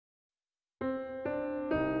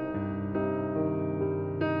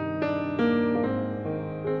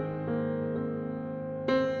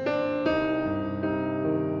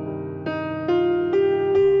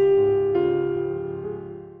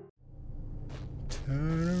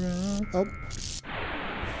Turn around. Oh.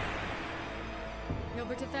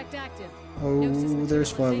 Hilbert effect active. Oh,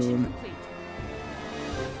 there's 5 of them. Complete.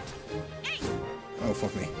 Oh,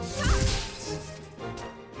 fuck me.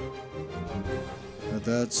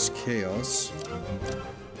 That's chaos.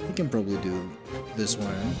 He can probably do this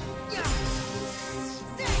one.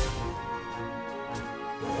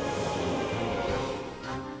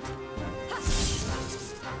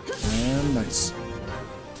 And nice.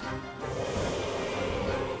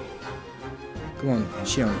 Come on,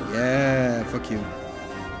 Xion. Yeah, fuck you.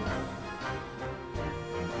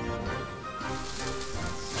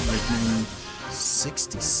 Lightning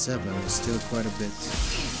 67 is still quite a bit.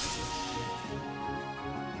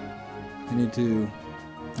 I need to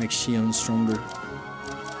make Xion stronger.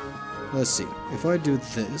 Let's see. If I do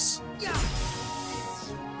this,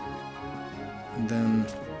 and then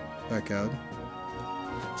back out,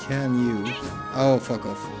 can you? Oh, fuck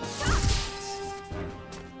off.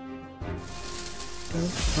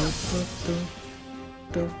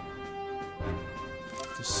 Don't.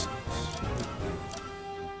 This.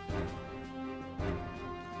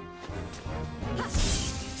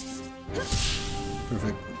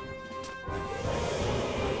 Perfect.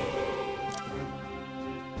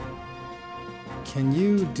 Can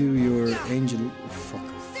you do your angel? Oh, fuck.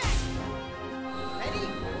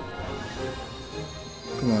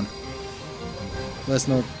 Come on. Let's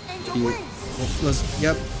not be. Let's.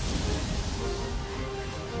 Yep.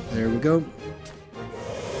 There we go.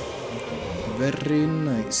 Very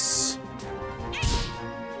nice.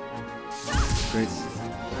 Great.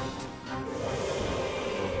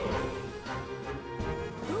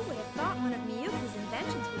 Who would have thought one of Miyuki's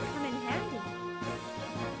inventions would come in handy?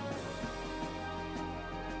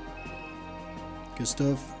 Good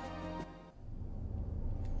stuff.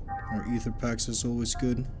 Our ether packs is always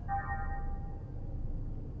good.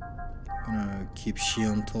 Gonna keep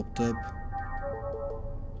Xion topped up.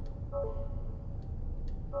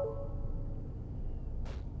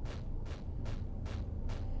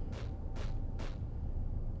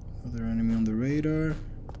 Other enemy on the radar.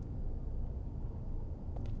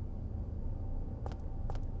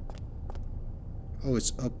 Oh,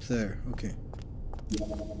 it's up there. Okay.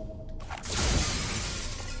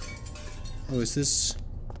 Oh, is this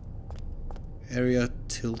area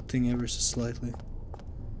tilting ever so slightly?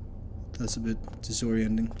 That's a bit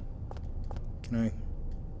disorienting. Can I?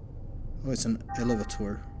 Oh, it's an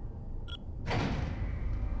elevator.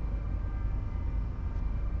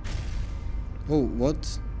 Oh,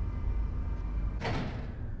 what?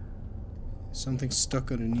 Something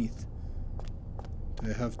stuck underneath.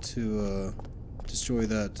 Do I have to destroy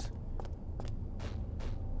that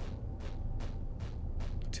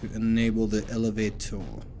to enable the elevator?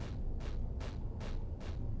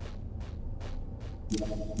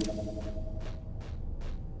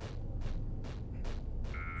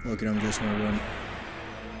 Fuck it, I'm just gonna run.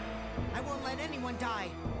 I won't let anyone die.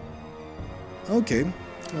 Okay,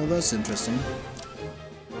 well that's interesting.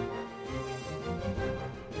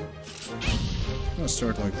 I'll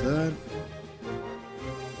start like that.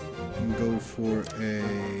 And go for a...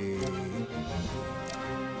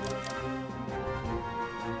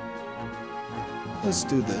 Let's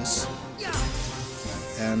do this.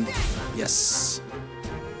 And yes.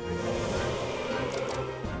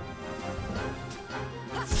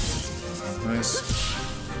 Nice.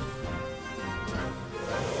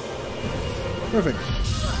 Perfect.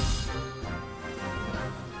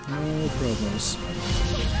 No problems.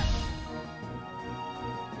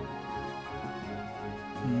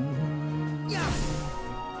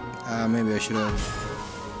 Maybe I should have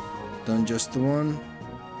done just the one.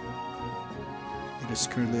 It is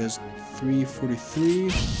currently at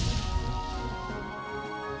 343.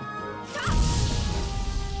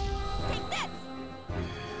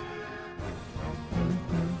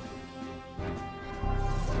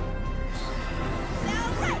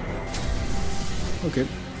 Okay.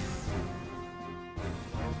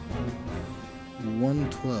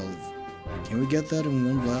 112. Can we get that in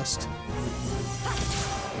one blast?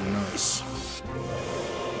 Nice.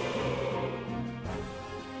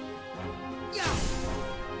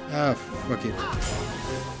 Ah, fuck it.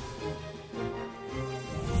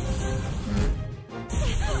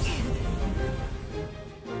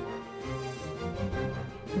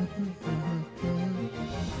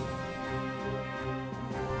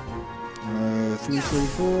 Alright.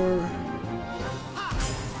 344.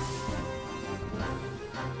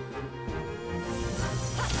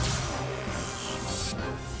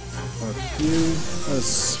 Fuck you.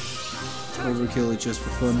 Let's overkill it just for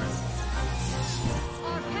fun.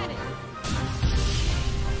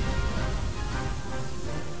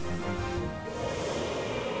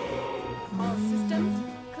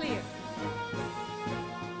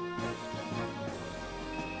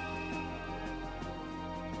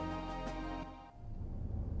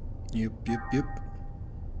 Yep.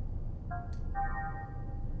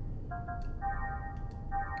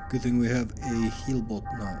 Good thing we have a heal bot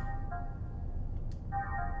now.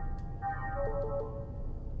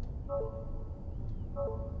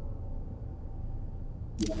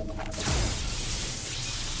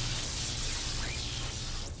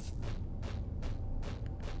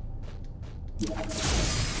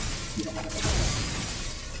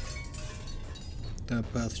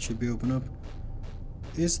 That path should be open up.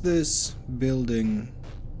 Is this building...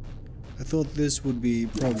 I thought this would be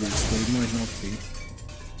progress, but it might not be.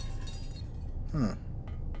 Huh.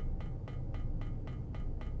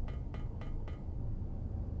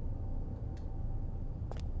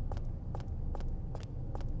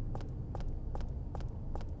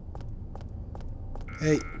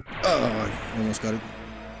 Hey! Oh, I almost got it.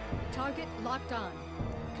 Target locked on.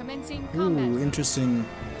 Commencing combat. Ooh, interesting.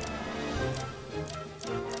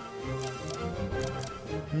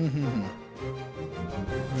 I'm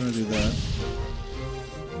gonna do that.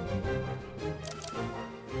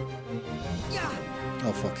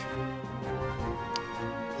 Oh fuck.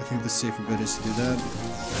 I think the safer bet is to do that.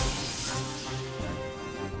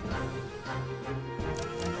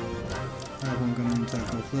 That one gonna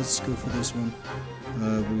attack off. Let's go for this one.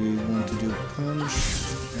 We want to do punch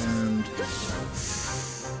and...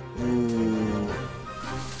 Ooh.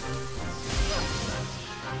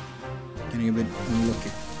 Getting a bit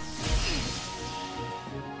unlucky.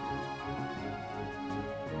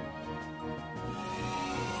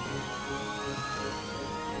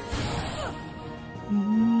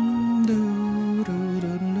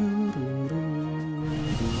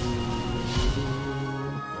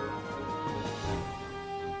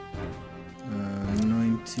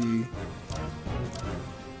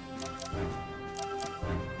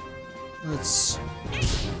 Let's...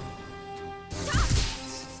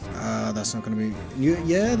 that's not gonna be...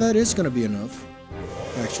 Yeah, that is gonna be enough,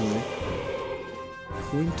 actually.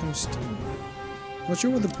 Quantum stone. Not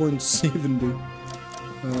sure what the points even do.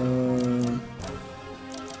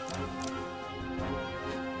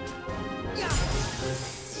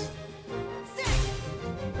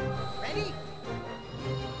 Ready?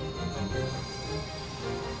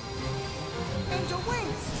 Angel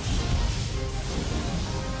wings.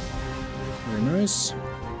 Very nice.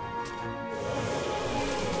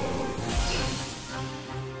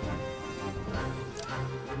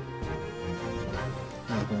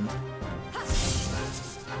 That one.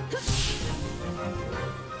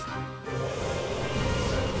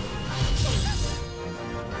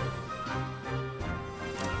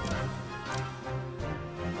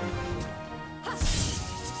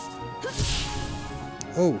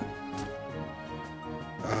 Oh!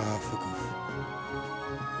 Ah, fuck off.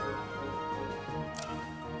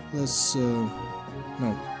 Let's, no.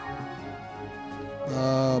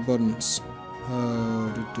 Buttons.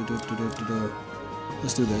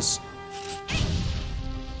 Let's do this.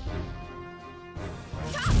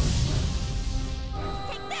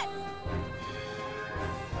 Take this!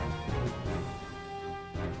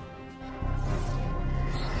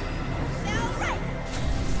 Now right!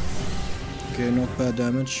 Okay, not bad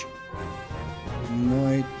damage.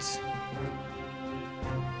 Might...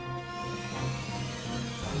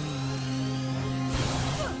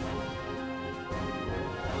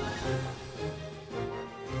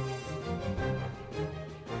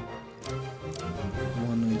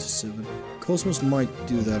 Cosmos might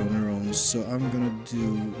do that on her own, so I'm gonna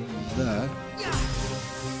do that.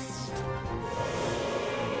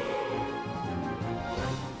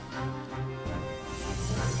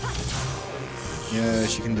 Yeah,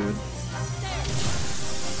 she can do it.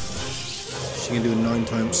 She can do it 9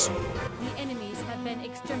 times. The enemies have been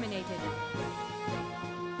exterminated.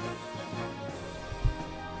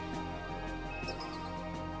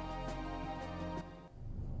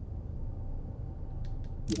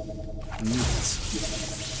 Neat.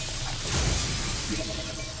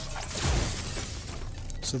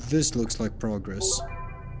 So this looks like progress.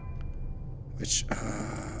 Which,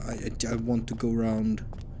 I want to go around.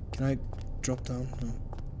 Can I drop down? No.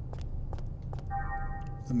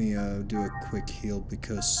 Let me do a quick heal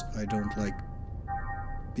because I don't like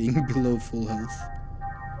being below full health.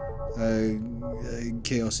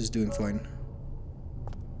 Chaos is doing fine.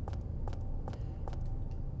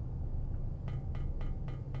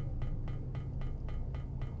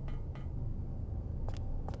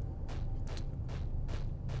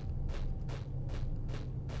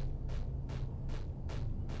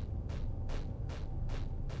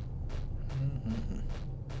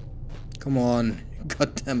 Come on,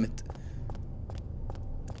 god damn it.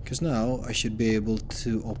 Because now I should be able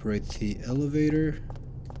to operate the elevator.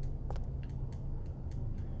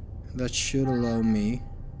 That should allow me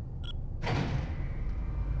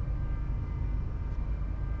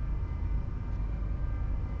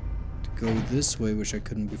to go this way, which I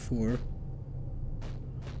couldn't before.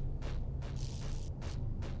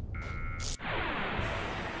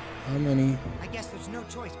 How many I guess there's no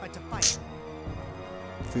choice but to fight.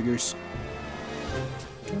 figures?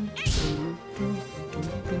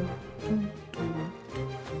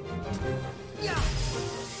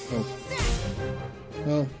 Oh.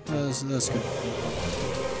 Well, that's good.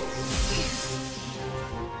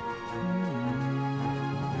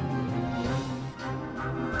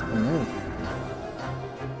 Oh no.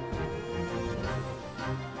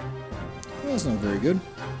 Well, that's not very good.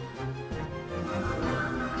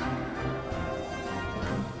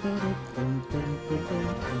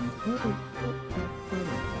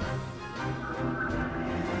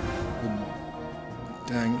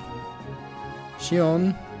 Dang.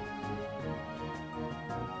 Xion.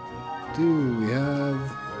 Do we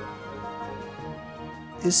have...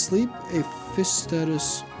 Is sleep a fish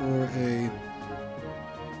status or a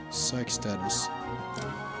psych status?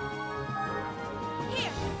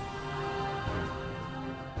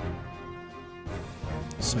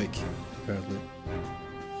 Psych, apparently.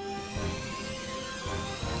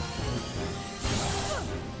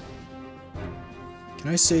 Can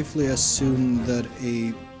I safely assume that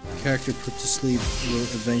a character put to sleep will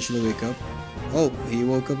eventually wake up? Oh, he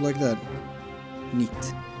woke up like that. Neat.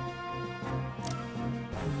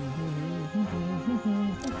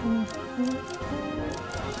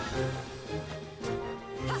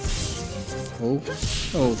 Oh,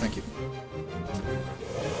 oh, thank you.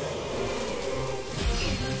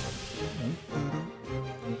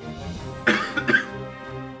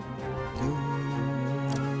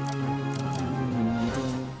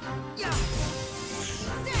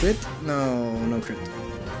 Crit? No, no crit.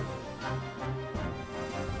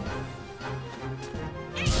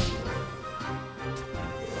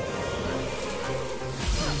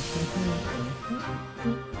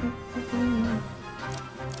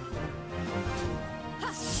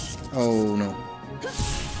 Oh no.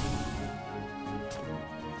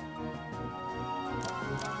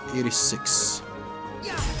 $86.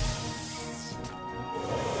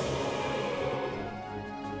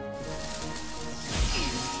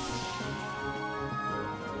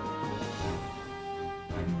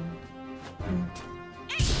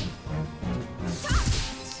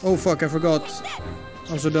 Oh fuck, I forgot.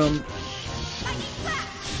 I'm so dumb.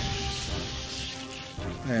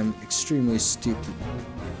 I am extremely stupid.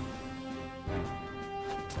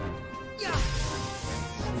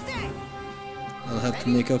 I'll have to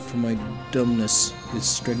make up for my dumbness with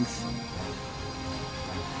strength.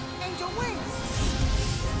 Angel wings.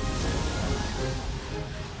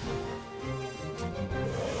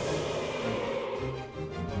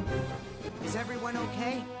 Is everyone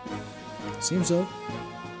okay? Seems so.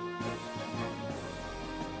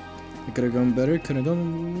 It could have gone better, could have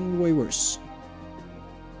gone way worse.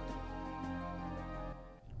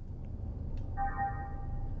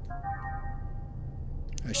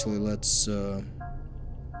 Actually, let's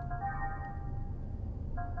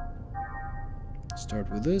start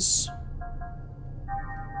with this.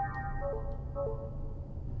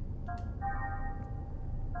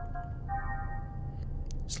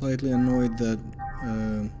 Slightly annoyed that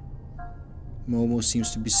Momo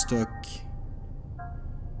seems to be stuck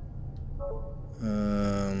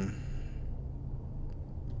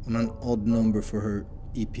on an odd number for her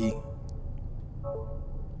EP.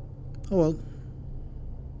 Oh well.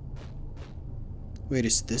 Wait,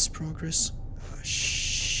 is this progress? Ah,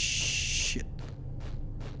 shit.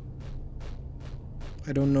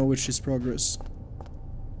 I don't know which is progress.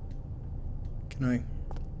 Can I?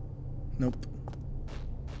 Nope.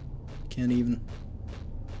 Can't even.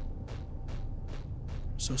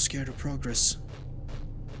 I'm so scared of progress.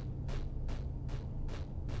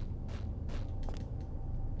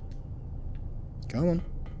 Come on.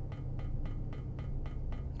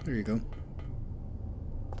 There you go.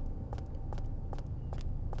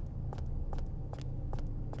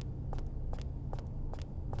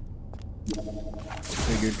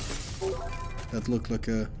 Figured that looked like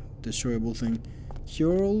a destroyable thing.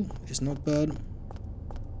 Curl is not bad.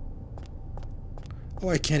 Oh,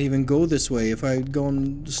 I can't even go this way. If I had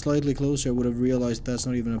gone slightly closer, I would have realized that's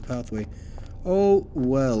not even a pathway. Oh,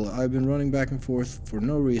 well. I've been running back and forth for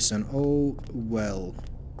no reason. Oh, well.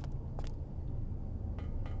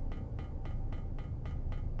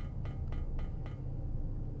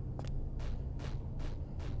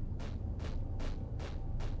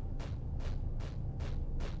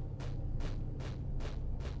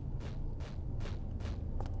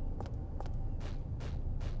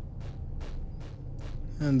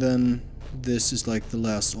 And then this is like the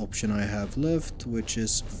last option I have left, which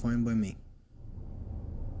is fine by me.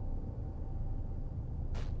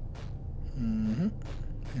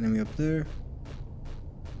 Enemy up there.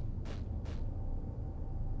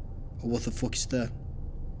 Oh, what the fuck is that?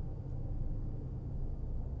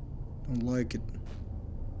 Don't like it.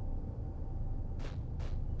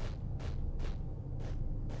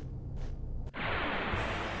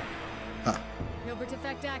 Ah. Hilbert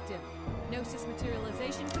effect active. Gnosis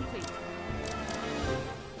materialization complete.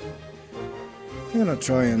 I'm gonna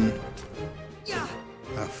try and...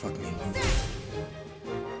 Ah, fuck me.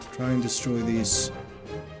 Try and destroy these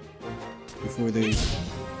before they...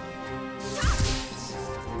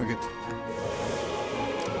 Okay.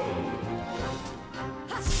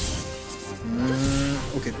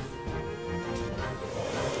 Okay.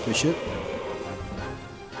 Good shit.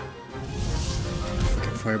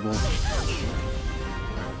 Fucking fireball.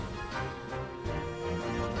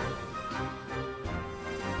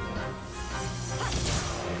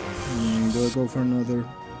 Do I go for another?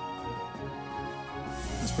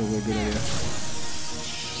 That's probably a good idea.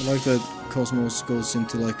 I like that Cosmos goes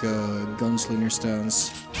into like a gunslinger stance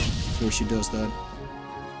before she does that.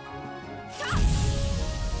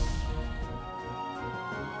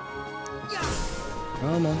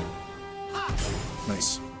 Come on.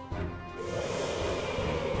 Nice.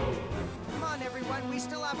 Come on, everyone. We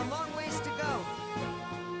still have a long ways to go.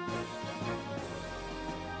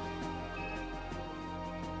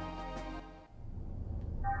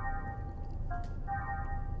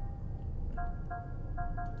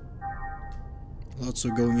 Lots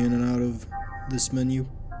of going in and out of this menu.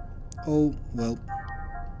 Oh, well.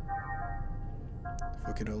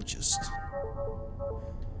 Fuck it, I'll just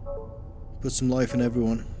put some life in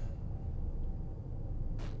everyone.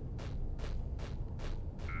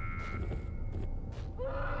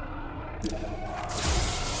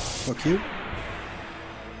 Fuck you.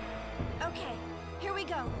 Okay, here we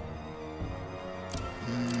go.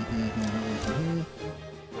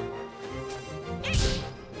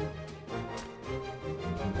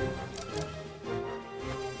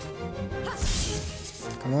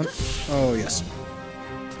 Come on. Oh, yes.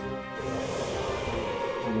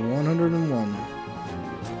 101.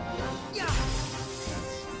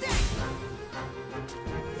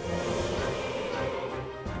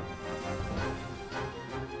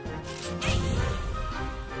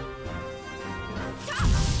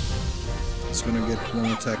 It's gonna get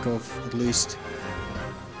one attack off, at least.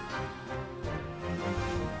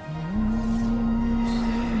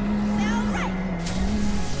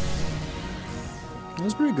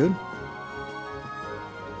 That's pretty good.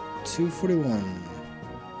 241.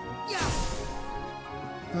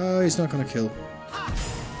 He's not gonna kill.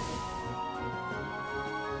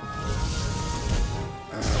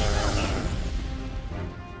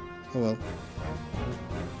 Oh well.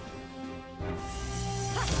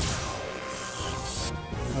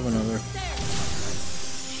 Have another.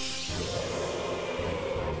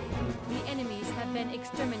 The enemies have been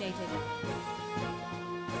exterminated.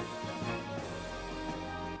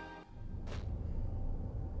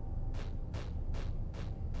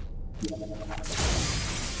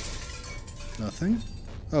 Nothing.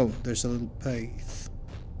 Oh, there's a little path.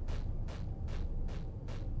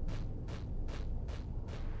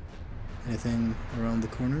 Anything around the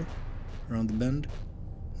corner? Around the bend?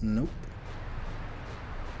 Nope.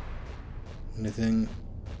 Anything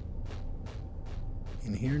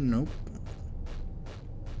in here? Nope.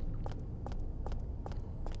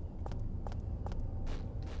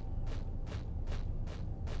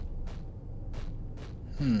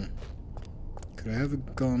 Could I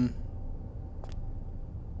have gone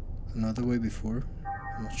another way before?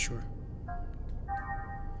 I'm not sure.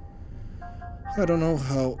 I don't know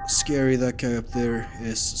how scary that guy up there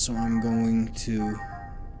is, so I'm going to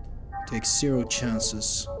take 0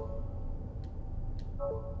 chances.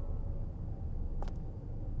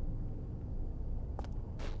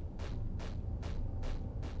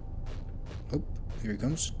 Oh, here he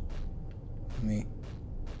comes. Let me...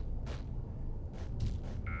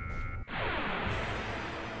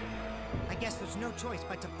 I guess there's no choice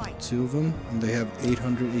but to fight. 2 of them, and they have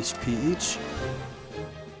 800 HP each.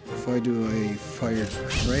 If I do a fire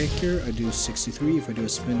cracker, I do 63. If I do a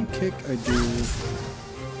spin kick, I do...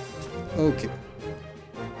 Okay.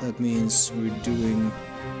 That means we're doing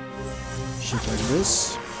shit like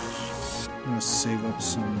this. I'm gonna save up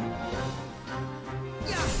some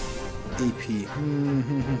AP.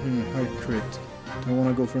 Hard crit. Do I want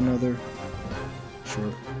to go for another?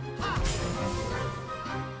 Sure.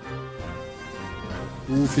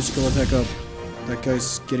 Ooh, physical attack up. That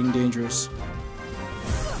guy's getting dangerous.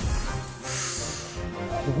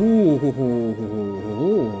 Oh.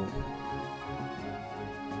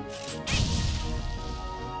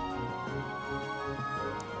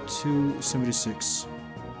 276.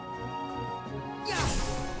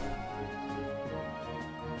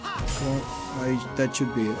 Come on, that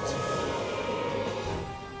should be it.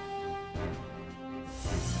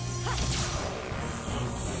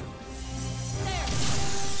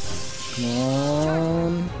 Come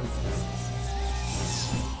on.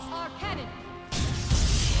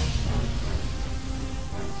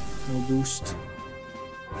 No boost.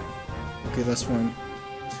 Okay, that's fine.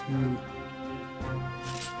 2.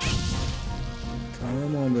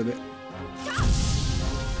 Come on, baby.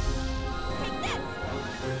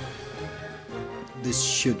 This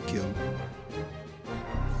should kill.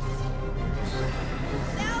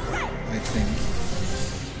 I think.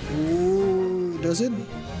 Ooh, does it?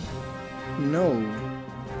 No.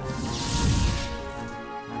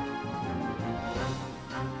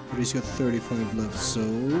 But he's got 35 left, so...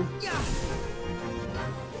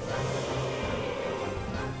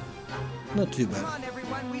 Not too bad. Come on,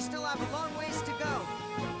 everyone. We still have a long ways to go.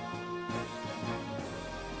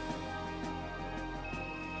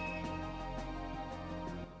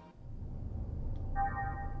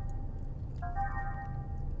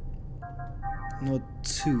 Not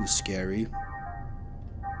too scary.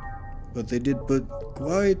 But they did put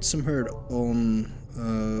quite some hurt on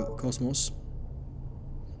Cosmos.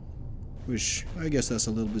 Which I guess that's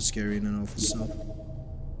a little bit scary in and of itself.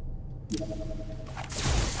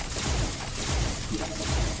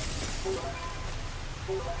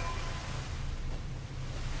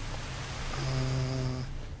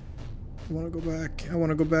 I want to go back. I want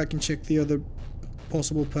to go back and check the other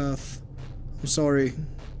possible path. I'm sorry.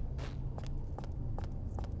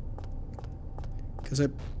 Because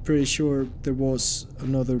I'm pretty sure there was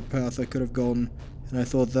another path I could have gone, and I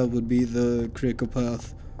thought that would be the critical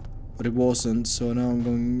path, but it wasn't, so now I'm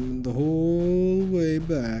going the whole way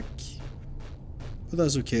back. But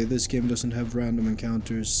that's okay, this game doesn't have random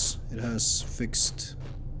encounters, it has fixed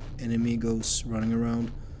enemigos running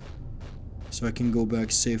around, so I can go back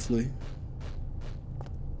safely.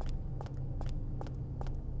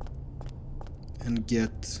 And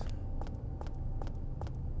get...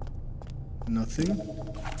 nothing?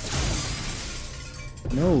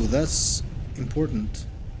 No, that's important,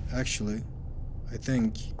 actually, I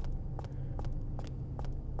think.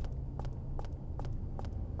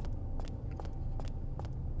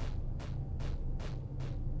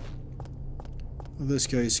 Well, this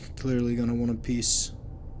guy is clearly gonna want a piece.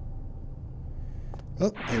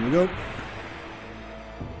 Well, here we go.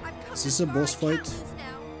 Is this a boss fight?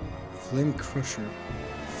 Flame Crusher.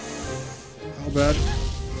 How bad?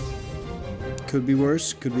 Could be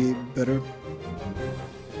worse, could be better.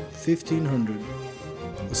 1500.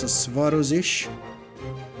 That's a Svarozish,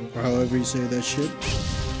 or however you say that shit.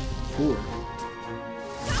 4.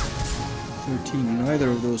 13. Neither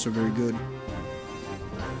of those are very good.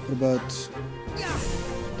 What about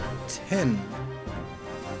 10?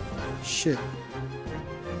 Shit.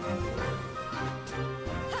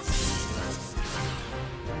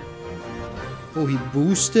 Oh, he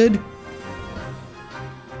boosted?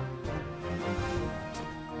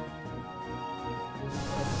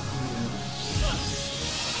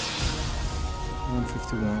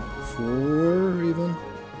 151. 4 even?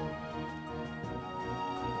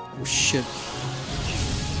 Oh shit.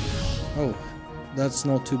 Oh, that's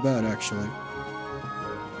not too bad actually.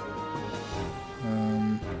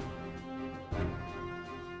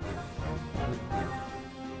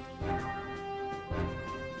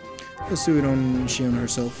 Let's do it on Shion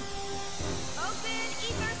herself. Open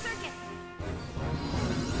ether circuit.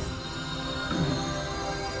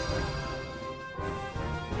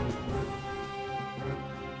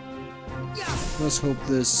 Let's hope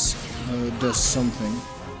this does something.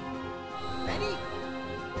 Ready?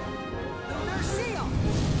 Lunar seal.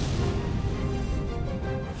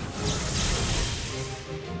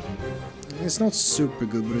 It's not super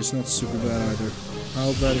good, but it's not super bad either.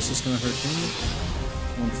 How bad is this gonna hurt him?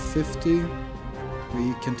 150.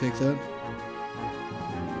 We can take that.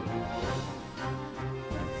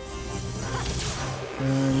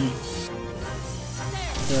 And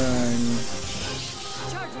bang.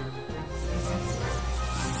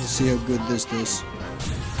 Let's see how good this does.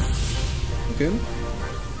 Okay.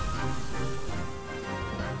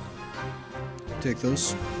 Take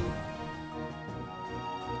those.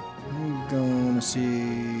 I'm gonna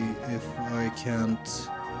see if I can't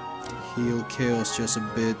heal Chaos just a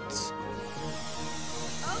bit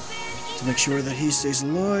to make sure that he stays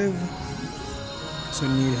alive. So I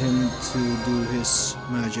need him to do his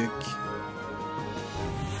magic.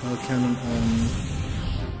 Cannon on.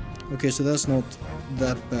 Okay, so that's not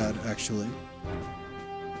that bad, actually.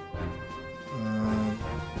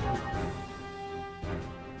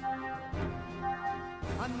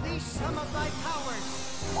 Unleash some of thy powers.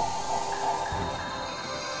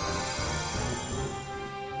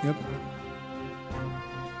 Yep.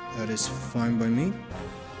 That is fine by me.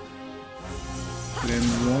 Put in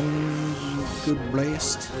one good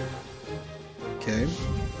blast. Okay.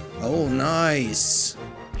 Oh, nice!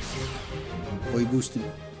 Oh, he boosted.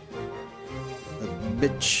 That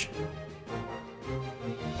bitch.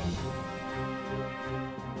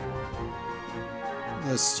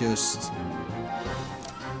 Let's just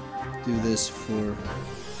do this for...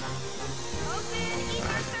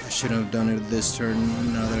 I shouldn't have done it this turn,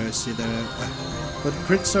 now that I see that. But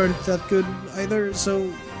crits aren't that good either,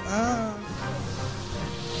 so...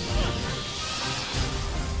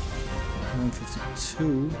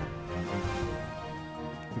 152.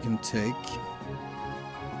 We can take.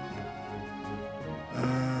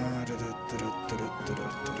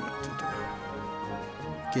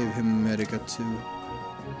 Gave him Medica too.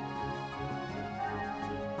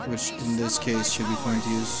 Which in this case should be fine to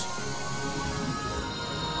use.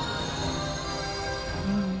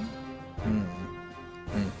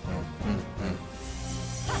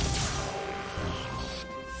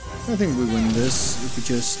 I think we win this if we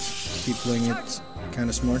just keep playing it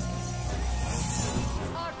kinda smart.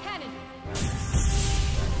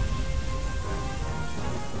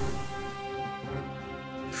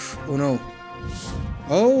 Oh no.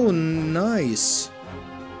 Oh, nice!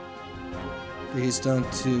 He's down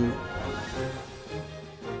to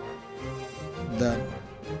that.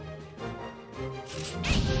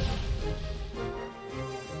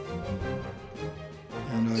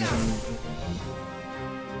 And I have...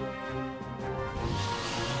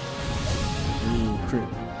 Ooh, crit.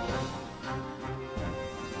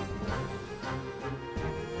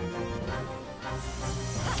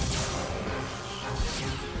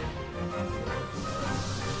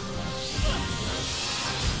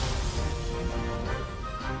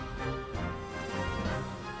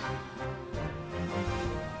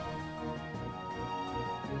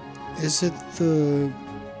 Is it the...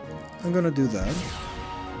 I'm gonna do that.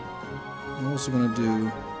 I'm also gonna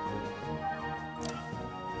do...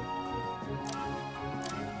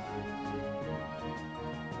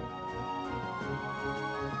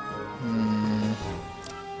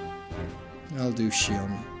 I'll do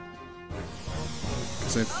Shion.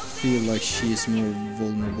 Because I feel like she is more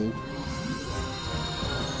vulnerable.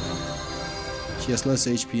 She has less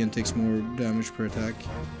HP and takes more damage per attack.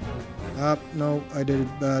 Ah, no, I did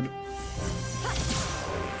it bad.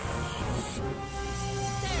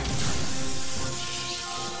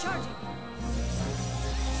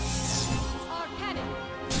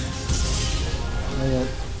 Oh well.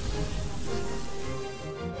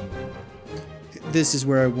 This is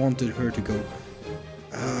where I wanted her to go.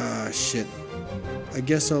 Ah, shit. I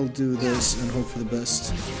guess I'll do this and hope for the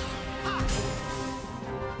best.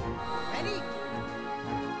 Ready?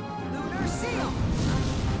 Lunar seal.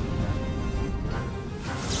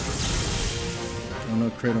 Oh, no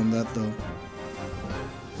crit on that though.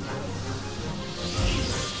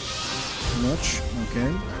 Much?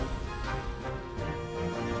 Okay.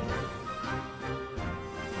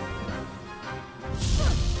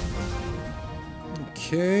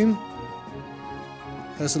 Okay.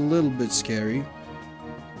 That's a little bit scary.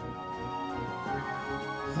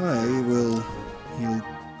 I will heal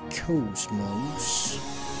Cosmos.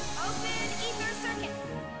 Open ether circuit.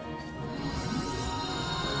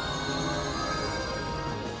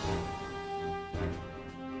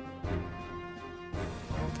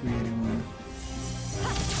 381.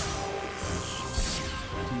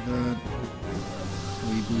 Do that.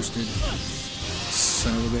 We boosted.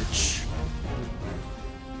 Son of a bitch.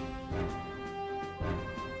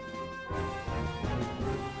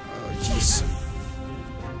 Oh, jeez.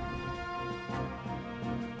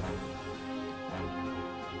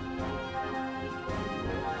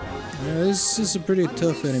 Yeah, this is a pretty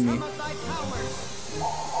tough enemy. Some of thy powers.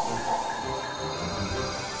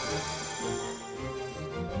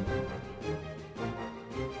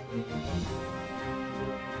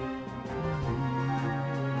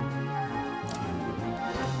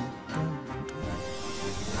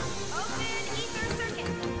 Open ether circuit.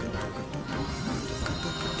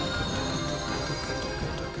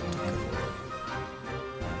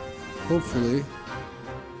 Hopefully,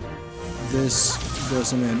 this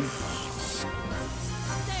does him in.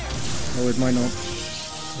 Oh, it might not.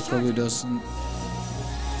 It probably doesn't.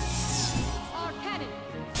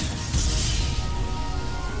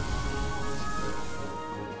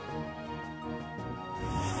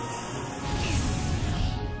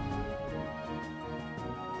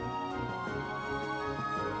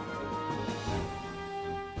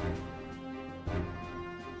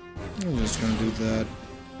 I'm just gonna do that.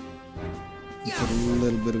 And put a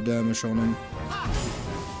little bit of damage on him.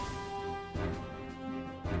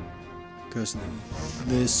 Because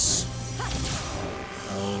this...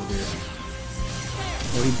 Oh dear.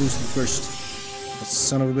 Oh, he boosted first. That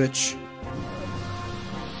son of a bitch.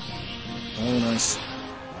 Oh, nice.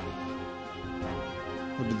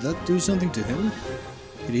 Oh, did that do something to him?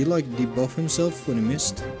 Did he like debuff himself when he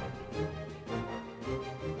missed?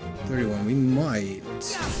 31, we might.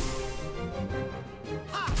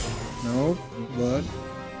 No, but...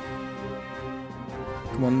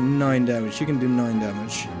 Come on, 9 damage. You can do 9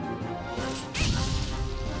 damage.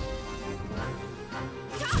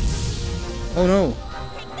 Oh no!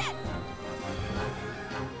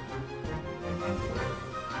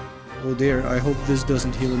 Oh dear, I hope this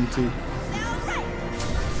doesn't heal him too.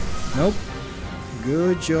 Nope.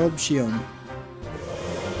 Good job, Shion.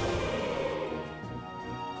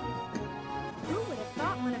 Who would have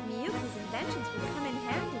thought one of Miyuki's inventions would come in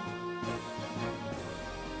handy?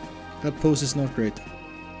 That pose is not great.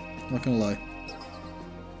 Not gonna lie.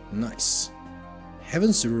 Nice.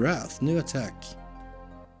 Heaven's Wrath, new attack.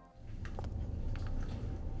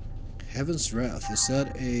 Heaven's Wrath, is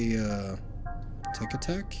that a tech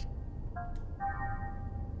attack?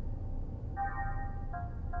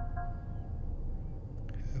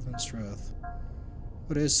 Heaven's Wrath.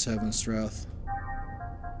 What is Heaven's Wrath?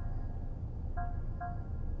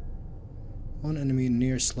 One enemy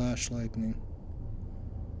near slash lightning.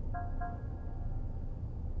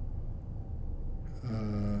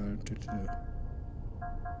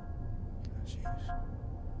 Jeez.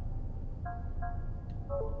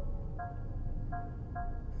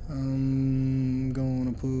 I'm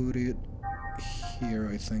gonna put it here,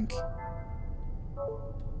 I think.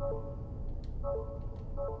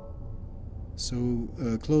 So,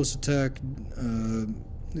 close attack,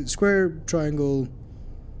 square, triangle,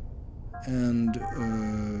 and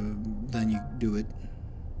then you do it.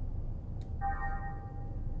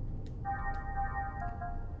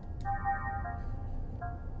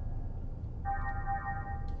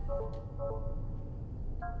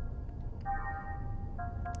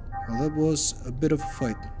 Well, that was a bit of a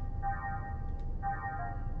fight.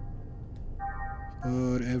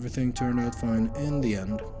 But everything turned out fine in the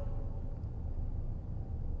end.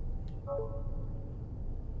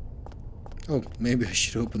 Oh, maybe I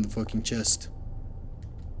should open the fucking chest.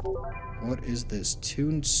 What is this?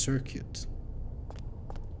 Tuned circuit.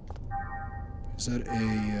 Is that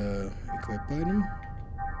a equip item?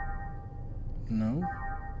 No.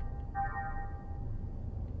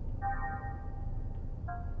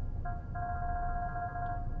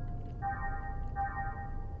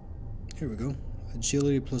 Here we go.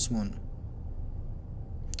 Agility +1.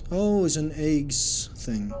 Oh, it's an eggs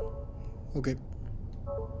thing. Okay.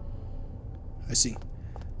 I see.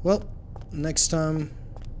 Well, next time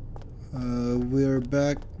we're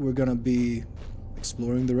back, we're gonna be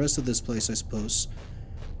exploring the rest of this place, I suppose.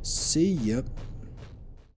 See ya.